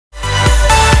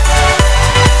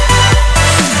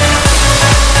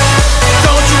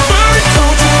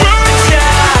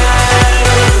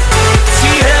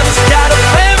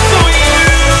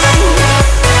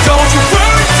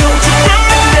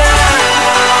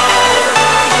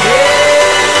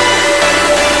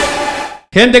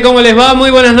Gente, ¿cómo les va? Muy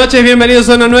buenas noches, bienvenidos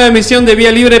a una nueva emisión de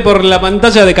Vía Libre por la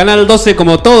pantalla de Canal 12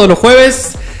 como todos los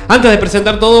jueves. Antes de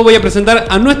presentar todo, voy a presentar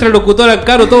a nuestra locutora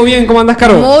Caro. ¿Todo bien? ¿Cómo andás,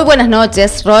 Caro? Muy buenas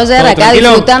noches, Roger. ¿Todo acá tranquilo?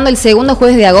 Disfrutando el segundo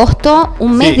jueves de agosto.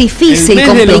 Un mes difícil, mes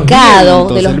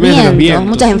complicado, de los vientos,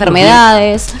 muchas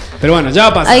enfermedades. Pero bueno, ya va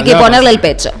a pasar. Hay que ponerle el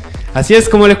pecho. Así es,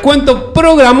 como les cuento,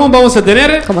 programón vamos a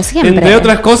tener. Como siempre. Entre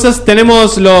otras cosas,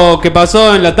 tenemos lo que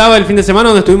pasó en la Taba el fin de semana,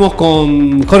 donde estuvimos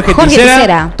con Jorge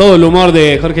Ticera. Todo el humor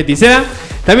de Jorge Ticera.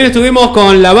 También estuvimos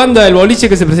con la banda del boliche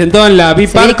que se presentó en la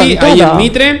B-Party, ahí en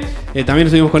Mitre. También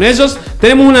estuvimos con ellos.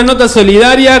 Tenemos una nota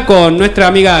solidaria con nuestra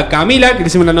amiga Camila, que le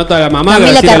hicimos la nota a la mamá,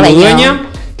 Graciela Ludueña.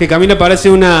 Que Camila padece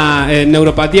una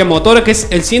neuropatía motora, que es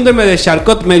el síndrome de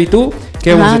Charcot-Marie-Tooth,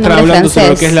 que vamos a estar hablando sobre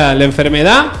lo que es la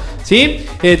enfermedad. ¿Sí?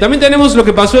 También tenemos lo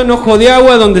que pasó en Ojo de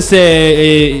Agua, donde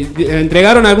se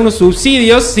entregaron algunos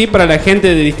subsidios, ¿sí? Para la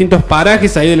gente de distintos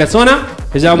parajes ahí de la zona,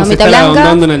 que ya vamos a estar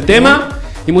ahondando en el tema.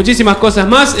 Y muchísimas cosas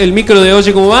más. El micro de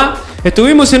Oye Cómo Va.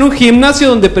 Estuvimos en un gimnasio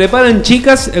donde preparan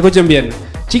chicas, escuchen bien,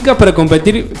 chicas para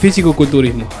competir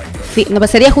físico-culturismo. No,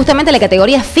 sería justamente la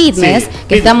categoría fitness,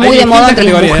 que está muy de moda entre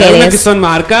las mujeres. Hay unas que son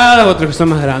marcadas, otras que son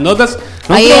más grandotas.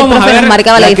 Ahí vamos a ver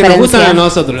las que nos gustan a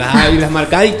nosotros, las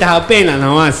marcaditas apenas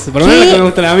nomás. Por lo menos las que me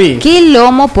gustan a mí. Qué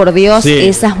lomo, por Dios,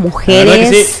 esas mujeres.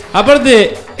 Sí.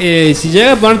 Aparte, si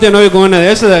llegas a ponerte de novio con una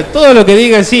de esas, todo lo que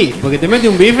digas sí, porque te mete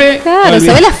un bife. Claro,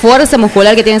 ¿sabes la fuerza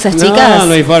muscular que tienen esas chicas?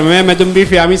 No hay forma, me mete un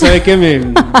bife a mí, ¿sabes qué? Me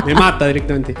mata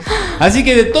directamente. Así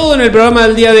que de todo en el programa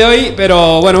del día de hoy,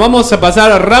 pero bueno, vamos a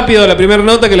pasar rápido a la primera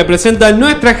nota que le presenta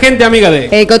nuestra gente amiga de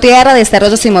Ecotierra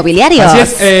Desarrollos Inmobiliarios. Así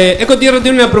es, Ecotierra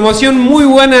tiene una promoción muy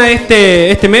buena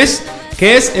este mes,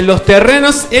 que es los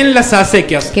terrenos en Las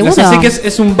Acequias. Las Acequias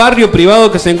es un barrio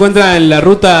privado que se encuentra en la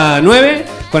ruta 9,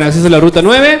 con acceso a la ruta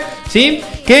 9, ¿sí?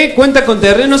 Que cuenta con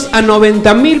terrenos a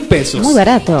 90.000 pesos. Muy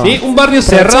barato. ¿Sí? Un barrio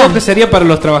cerrado que sería para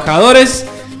los trabajadores,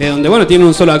 donde bueno, tienen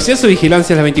un solo acceso,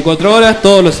 vigilancia las 24 horas,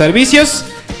 todos los servicios,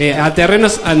 a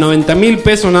terrenos a 90.000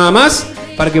 pesos nada más,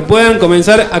 para que puedan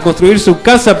comenzar a construir su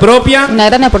casa propia. Una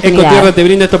gran oportunidad. Ecotierra te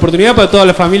brinda esta oportunidad para todas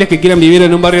las familias que quieran vivir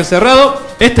en un barrio cerrado.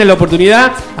 Esta es la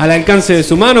oportunidad al alcance de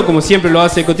su mano, como siempre lo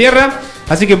hace Ecotierra.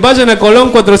 Así que vayan a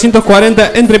Colón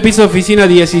 440, entre piso oficina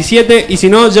 17, y si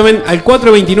no, llamen al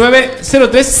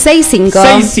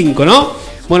 429-0365, ¿no?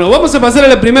 Bueno, vamos a pasar a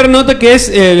la primera nota, que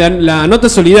es la nota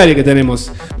solidaria que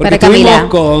tenemos. Porque estuvimos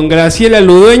con Graciela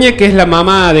Ludueña, que es la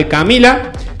mamá de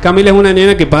Camila. Camila es una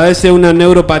nena que padece una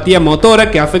neuropatía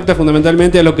motora que afecta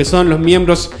fundamentalmente a lo que son los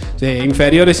miembros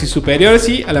inferiores y superiores,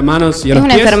 y a las manos y a los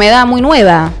pies. Es una enfermedad muy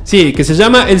nueva. Sí, que se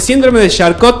llama el síndrome de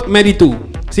Charcot-Marie-Tooth,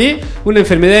 ¿sí? Una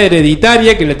enfermedad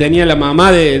hereditaria que la tenía la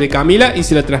mamá de Camila y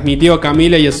se la transmitió a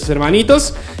Camila y a sus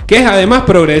hermanitos, que es además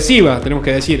progresiva, tenemos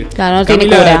que decir. Claro, no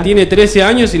Camila tiene 13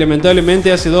 años y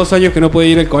lamentablemente hace 2 años que no puede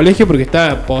ir al colegio porque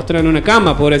está postrada en una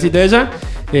cama, pobrecita ella.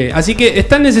 Así que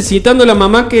están necesitando la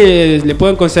mamá que le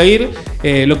puedan conseguir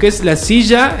lo que es la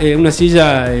silla, una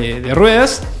silla de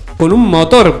ruedas con un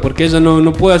motor, porque ella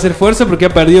no puede hacer fuerza porque ha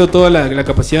perdido toda la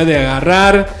capacidad de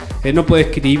agarrar, no puede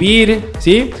escribir,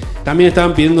 ¿sí? También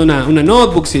estaban pidiendo una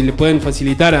notebook, si le pueden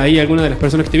facilitar ahí a alguna de las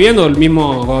personas que estoy viendo, o el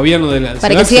mismo gobierno de la ciudad.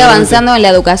 Para que siga avanzando en la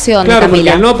educación, claro, Camila.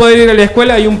 Porque al no poder ir a la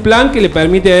escuela hay un plan que le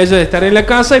permite a ella estar en la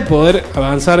casa y poder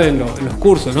avanzar en los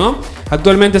cursos, ¿no?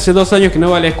 Actualmente hace 2 años que no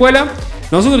va a la escuela.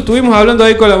 Nosotros estuvimos hablando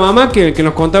ahí con la mamá que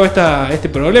nos contaba este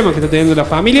problema que está teniendo la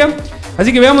familia.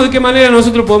 Así que veamos de qué manera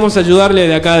nosotros podemos ayudarle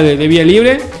de acá de Vía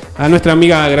Libre a nuestra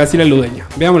amiga Graciela Ludueña.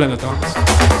 Veamos la nota, vamos.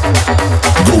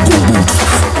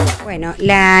 Bueno,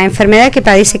 la enfermedad que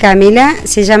padece Camila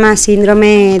se llama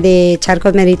síndrome de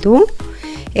Charcot-Marie-Tooth.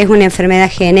 Es una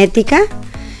enfermedad genética.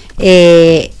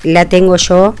 La tengo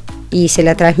yo y se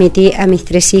la transmití a mis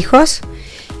 3 hijos.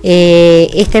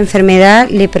 Esta enfermedad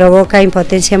le provoca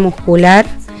impotencia muscular.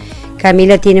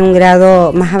 Camila tiene un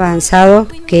grado más avanzado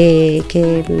que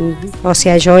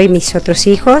yo y mis otros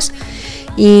hijos.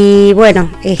 Y bueno,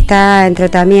 está en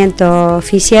tratamiento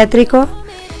fisiátrico.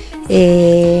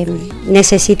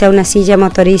 Necesita una silla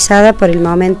motorizada por el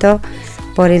momento,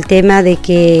 por el tema de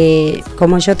que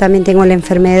como yo también tengo la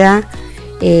enfermedad,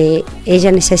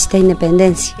 ella necesita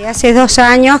independencia. Hace 2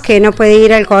 años que no puede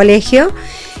ir al colegio,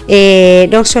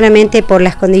 no solamente por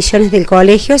las condiciones del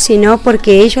colegio, sino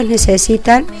porque ellos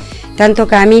necesitan, tanto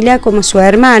Camila como su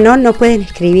hermano, no pueden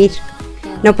escribir,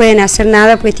 no pueden hacer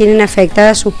nada porque tienen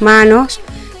afectadas sus manos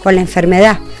con la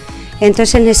enfermedad.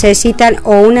 Entonces necesitan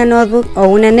o una notebook o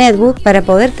una netbook para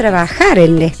poder trabajar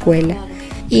en la escuela.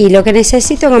 Y lo que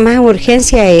necesito con más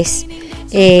urgencia es,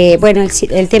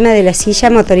 el tema de la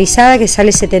silla motorizada, que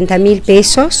sale 70.000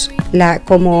 pesos,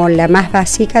 como la más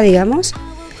básica, digamos,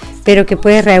 pero que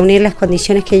puede reunir las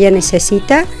condiciones que ella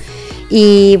necesita.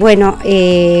 Y bueno,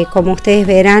 como ustedes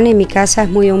verán, en mi casa es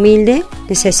muy humilde,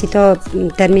 necesito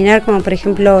terminar como por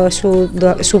ejemplo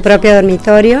su propio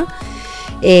dormitorio,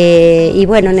 y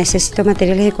bueno, necesito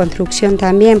materiales de construcción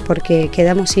también porque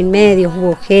quedamos sin medios,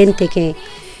 hubo gente que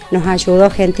nos ayudó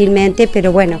gentilmente,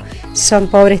 pero bueno, son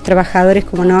pobres trabajadores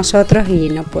como nosotros y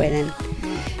no pueden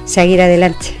seguir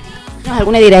adelante.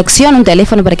 ¿Alguna dirección, un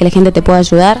teléfono para que la gente te pueda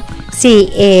ayudar? Sí,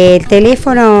 el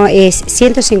teléfono es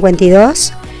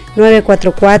 152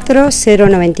 944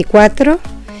 094.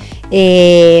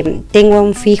 Tengo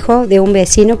un fijo de un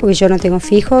vecino, porque yo no tengo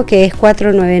fijo, que es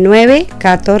 499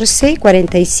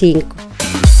 1445.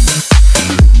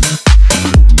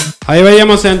 Ahí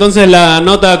veíamos entonces la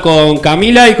nota con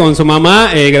Camila y con su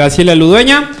mamá, Graciela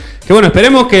Ludueña. Que bueno,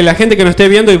 esperemos que la gente que nos esté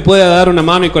viendo y pueda dar una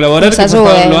mano y colaborar, que por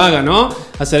favor lo haga, ¿no?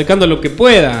 Acercando lo que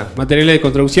pueda, materiales de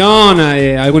construcción,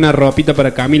 alguna ropita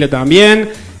para Camila también,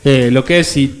 lo que es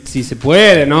si se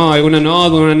puede, ¿no? Alguna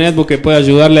notebook, una netbook que pueda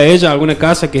ayudarle a ella, alguna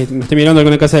casa que nos esté mirando,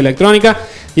 alguna casa de electrónica,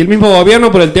 y el mismo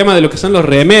gobierno por el tema de lo que son los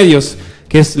remedios,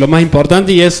 que es lo más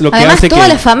importante y es lo que además, hace que... Además,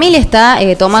 toda la familia está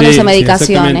tomando esa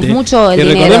medicación, es mucho el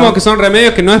dinero. Recordemos que son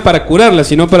remedios que no es para curarla,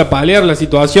 sino para paliar la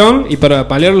situación y para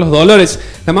paliar los dolores.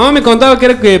 La mamá me contaba que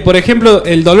era que, por ejemplo,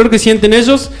 el dolor que sienten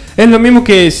ellos es lo mismo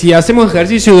que si hacemos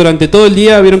ejercicio durante todo el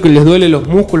día, vieron que les duele los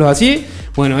músculos así,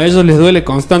 bueno, a ellos les duele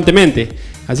constantemente.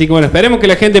 Así que bueno, esperemos que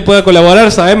la gente pueda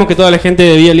colaborar, sabemos que toda la gente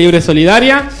de Vía Libre es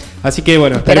solidaria, así que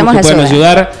bueno, esperemos que puedan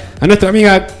ayudar a nuestra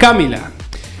amiga Camila.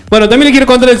 Bueno, también les quiero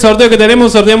contar el sorteo que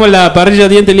tenemos. Sorteamos la parrilla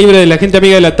Diente Libre de la gente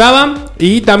amiga de la Taba.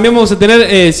 Y también vamos a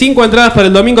tener 5 entradas para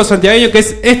el domingo santiagueño, que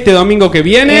es este domingo que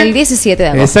viene. El 17 de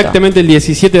agosto. Exactamente, el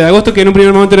 17 de agosto, que en un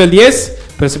primer momento era el 10,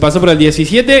 pero se pasó para el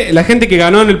 17. La gente que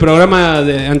ganó en el programa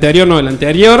anterior,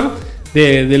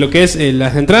 de lo que es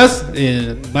las entradas,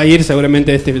 va a ir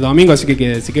seguramente este domingo, así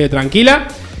que se quede tranquila.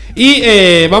 Y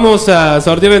vamos a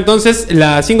sortear entonces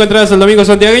las 5 entradas al domingo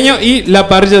santiagueño y la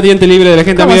parrilla Diente Libre de la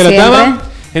gente amiga de la Taba.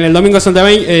 En el domingo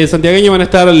santiagueño van a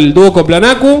estar el dúo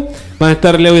Coplanacu, van a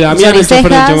estar Leo y Damián, el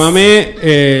chofer del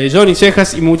chamamé, Johnny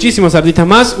Cejas y muchísimos artistas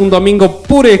más. Un domingo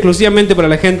puro y exclusivamente para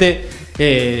la gente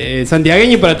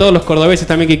santiagueña y para todos los cordobeses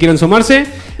también que quieran sumarse.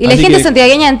 Y la gente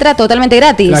santiagueña entra totalmente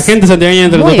gratis. La gente santiagueña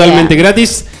entra totalmente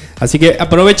gratis, así que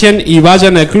aprovechen y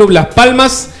vayan al Club Las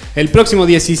Palmas el próximo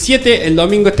 17, el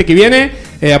domingo que viene,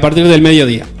 a partir del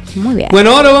mediodía. Muy bien.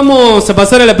 Bueno, ahora vamos a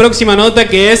pasar a la próxima nota,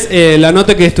 que es la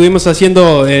nota que estuvimos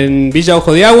haciendo en Villa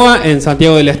Ojo de Agua, en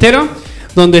Santiago del Estero,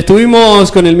 donde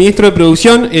estuvimos con el ministro de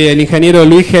Producción, el ingeniero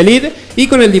Luis Gelid, y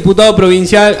con el diputado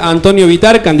provincial Antonio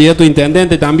Vitar, candidato a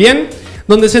intendente también,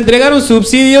 donde se entregaron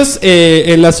subsidios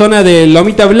en la zona de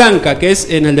Lomita Blanca, que es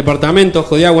en el departamento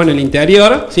Ojo de Agua, en el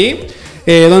interior, ¿sí?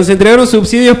 Donde se entregaron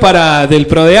subsidios del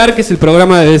PRODEAR, que es el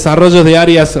Programa de Desarrollo de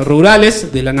Áreas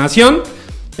Rurales de la Nación,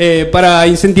 para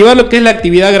incentivar lo que es la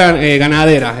actividad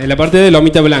ganadera en la parte de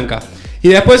Lomita Blanca. Y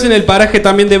después en el paraje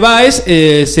también de Baez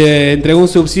se entregó un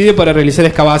subsidio para realizar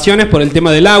excavaciones por el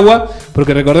tema del agua,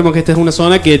 porque recordemos que esta es una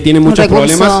zona que tiene muchos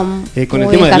problemas con el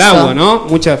tema del agua, ¿no?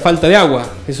 Mucha falta de agua.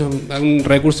 Eso es un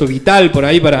recurso vital por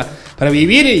ahí para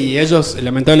vivir, y ellos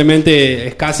lamentablemente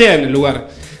escasean el lugar.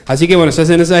 Así que bueno, se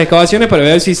hacen esas excavaciones para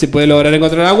ver si se puede lograr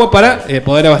encontrar agua para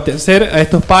poder abastecer a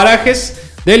estos parajes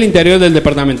del interior del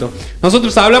departamento.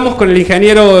 Nosotros hablamos con el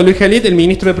ingeniero Luis Gelid, el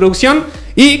ministro de Producción,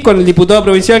 y con el diputado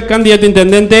provincial, candidato a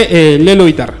intendente, Lelo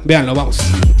Vitar. Véanlo, vamos.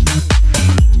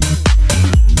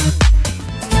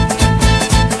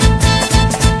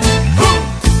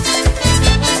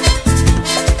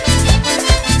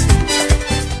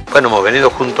 Bueno, hemos venido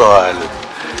junto al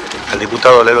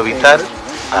diputado Lelo Vitar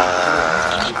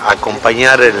a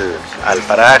acompañar al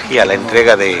paraje, a la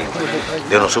entrega de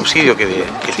unos subsidios que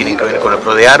tienen que ver con el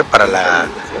PRODEAR para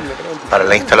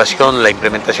la instalación, la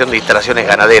implementación de instalaciones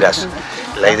ganaderas.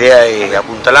 La idea es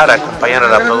apuntalar, acompañar a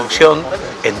la producción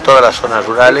en todas las zonas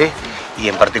rurales y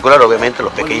en particular obviamente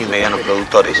los pequeños y medianos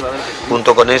productores.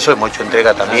 Junto con eso hemos hecho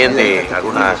entrega también de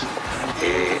algunos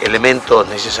elementos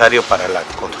necesarios para la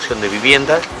construcción de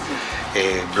viviendas,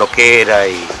 bloquera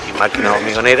y máquina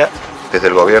hormigonera. Desde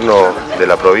el gobierno de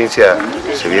la provincia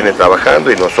se viene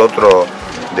trabajando y nosotros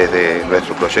desde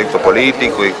nuestro proyecto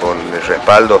político y con el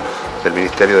respaldo del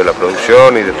Ministerio de la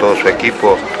Producción y de todo su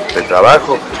equipo de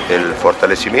trabajo, el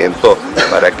fortalecimiento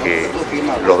para que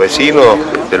los vecinos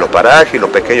de los parajes y los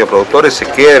pequeños productores se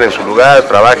queden en su lugar,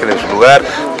 trabajen en su lugar,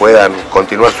 puedan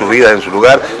continuar su vida en su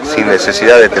lugar sin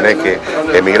necesidad de tener que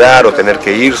emigrar o tener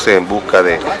que irse en busca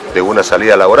de una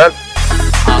salida laboral.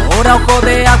 Ahora Ojo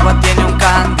de Agua tiene un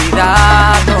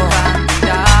candidato.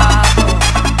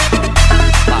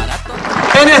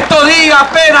 En estos días,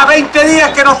 apenas 20 días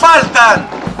que nos faltan,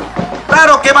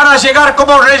 Claro que van a llegar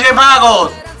como Reyes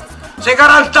Magos.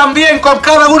 Llegarán también con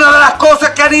cada una de las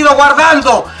cosas que han ido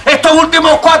guardando estos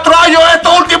últimos 4 años,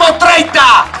 estos últimos 30.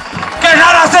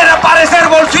 Querrán hacer aparecer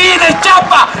bolsines,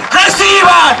 chapas,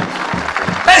 reciban.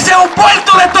 Ese es un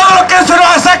vuelto de todo lo que se nos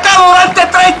ha sacado durante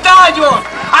 30 años.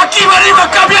 Aquí venimos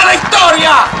a cambiar la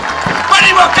historia.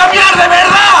 Venimos a cambiar de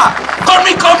verdad. Con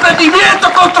mi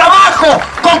comprendimiento, con trabajo,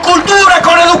 con cultura,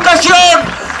 con educación,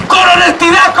 con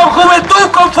honestidad, con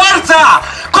juventud, con fuerza.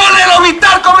 Con Lelo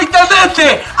Vitar como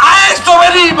intendente. A eso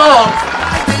venimos.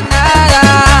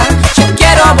 Yo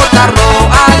quiero votarlo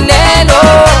a Lelo.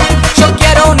 Yo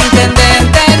quiero un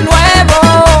intendente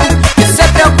nuevo que se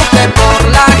preocupe por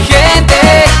la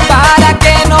gente para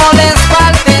que no les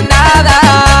falte nada.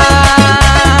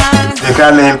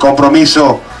 Dejarles el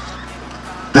compromiso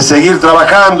de seguir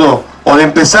trabajando o de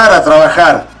empezar a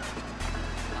trabajar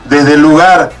desde el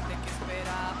lugar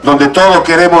donde todos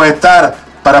queremos estar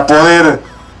para poder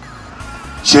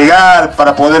llegar,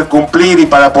 para poder cumplir y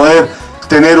para poder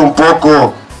tener un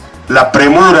poco la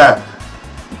premura,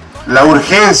 la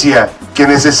urgencia que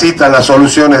necesitan las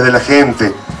soluciones de la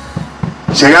gente.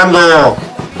 Llegando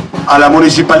a la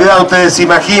municipalidad, ustedes se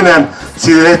imaginan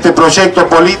si de este proyecto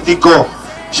político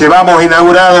llevamos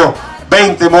inaugurado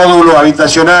 20 módulos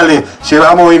habitacionales,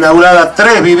 llevamos inauguradas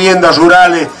 3 viviendas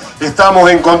rurales, estamos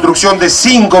en construcción de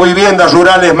 5 viviendas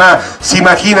rurales más. ¿Se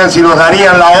imaginan si nos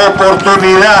darían la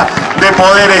oportunidad de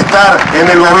poder estar en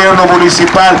el gobierno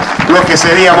municipal, lo que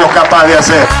seríamos capaces de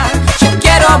hacer? Yo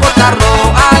quiero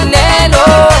votarlo a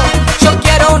Lelo. Yo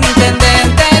quiero un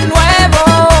intendente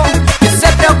nuevo que se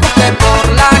preocupe por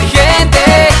la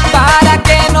gente para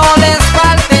que no les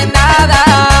falte nada.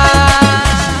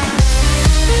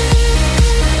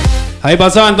 Ahí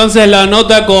pasaba entonces la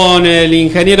nota con el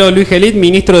ingeniero Luis Gelit,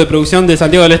 ministro de Producción de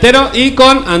Santiago del Estero, y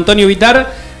con Antonio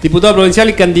Vitar, diputado provincial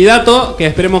y candidato, que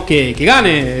esperemos que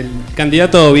gane el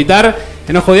candidato Vitar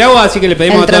en Ojo de Agua, así que le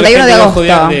pedimos a toda la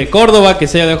gente de Córdoba, que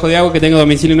sea de Ojo de Agua, que tenga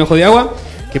domicilio en Ojo de Agua,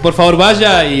 que por favor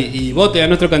vaya y vote a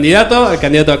nuestro candidato, el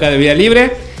candidato acá de Vía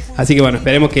Libre, así que bueno,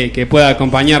 esperemos que pueda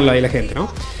acompañarlo ahí la gente,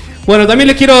 ¿no? Bueno, también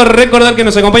les quiero recordar que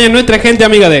nos acompaña nuestra gente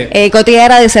amiga de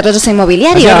Cotierra de Desarrollos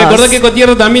Inmobiliarios. Recordad que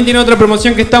Cotierra también tiene otra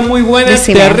promoción que está muy buena.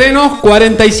 Decime. Terrenos,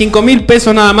 45.000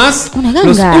 pesos nada más.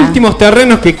 Los últimos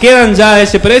terrenos que quedan ya a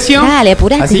ese precio. Dale,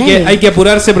 apurate. Así que hay que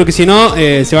apurarse porque si no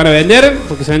se van a vender,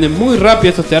 porque se venden muy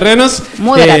rápido estos terrenos.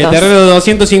 Muy baratos. Terreno de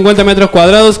 250 metros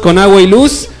cuadrados con agua y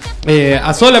luz,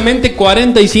 a solamente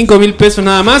 45.000 pesos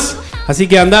nada más. Así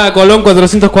que anda a Colón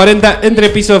 440 entre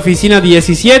piso oficina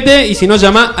 17 y si no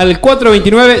llama al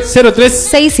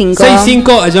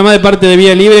 429-0365 a llamar de parte de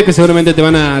Vía Libre, que seguramente te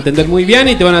van a atender muy bien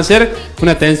y te van a hacer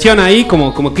una atención ahí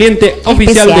como cliente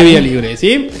oficial de Vía Libre,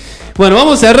 ¿sí? Bueno,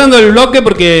 vamos cerrando el bloque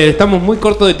porque estamos muy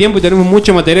cortos de tiempo y tenemos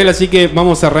mucho material, así que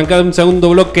vamos a arrancar un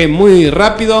segundo bloque muy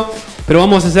rápido. Pero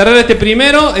vamos a cerrar este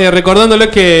primero recordándoles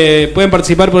que pueden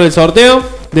participar por el sorteo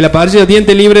de la parrilla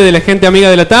Diente Libre de la gente amiga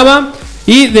de la Taba.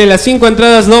 Y de las 5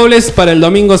 entradas dobles para el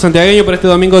domingo santiagueño, para este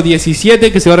domingo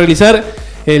 17, que se va a realizar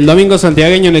el domingo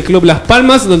santiagueño en el Club Las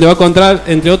Palmas, donde va a encontrar,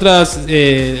 entre otros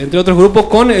grupos,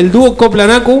 con el dúo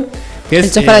Coplanacu, que es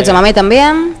el chofer del chamamé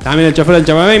también. También el chofer del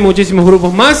chamamé y muchísimos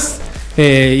grupos más.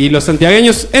 Y los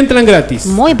santiagueños entran gratis.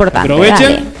 Muy importante. Aprovechen.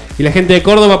 Dale. Y la gente de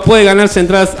Córdoba puede ganarse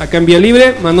entradas acá en Vía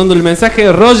Libre, mandando el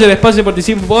mensaje Roger Espacio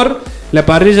participo por la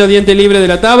parrilla Diente Libre de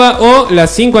la Taba o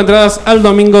las 5 entradas al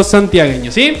domingo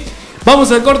santiagueño, ¿sí?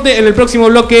 Vamos al corte. En el próximo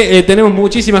bloque tenemos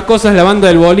muchísimas cosas. La banda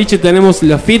del boliche, tenemos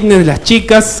los fitness, las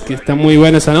chicas, que está muy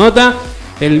buena esa nota.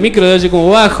 El micro de Oye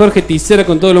Cómo Va, Jorge Ticera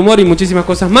con todo el humor y muchísimas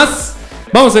cosas más.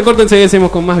 Vamos al corte, enseguida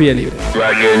seguimos con más Vía Libre.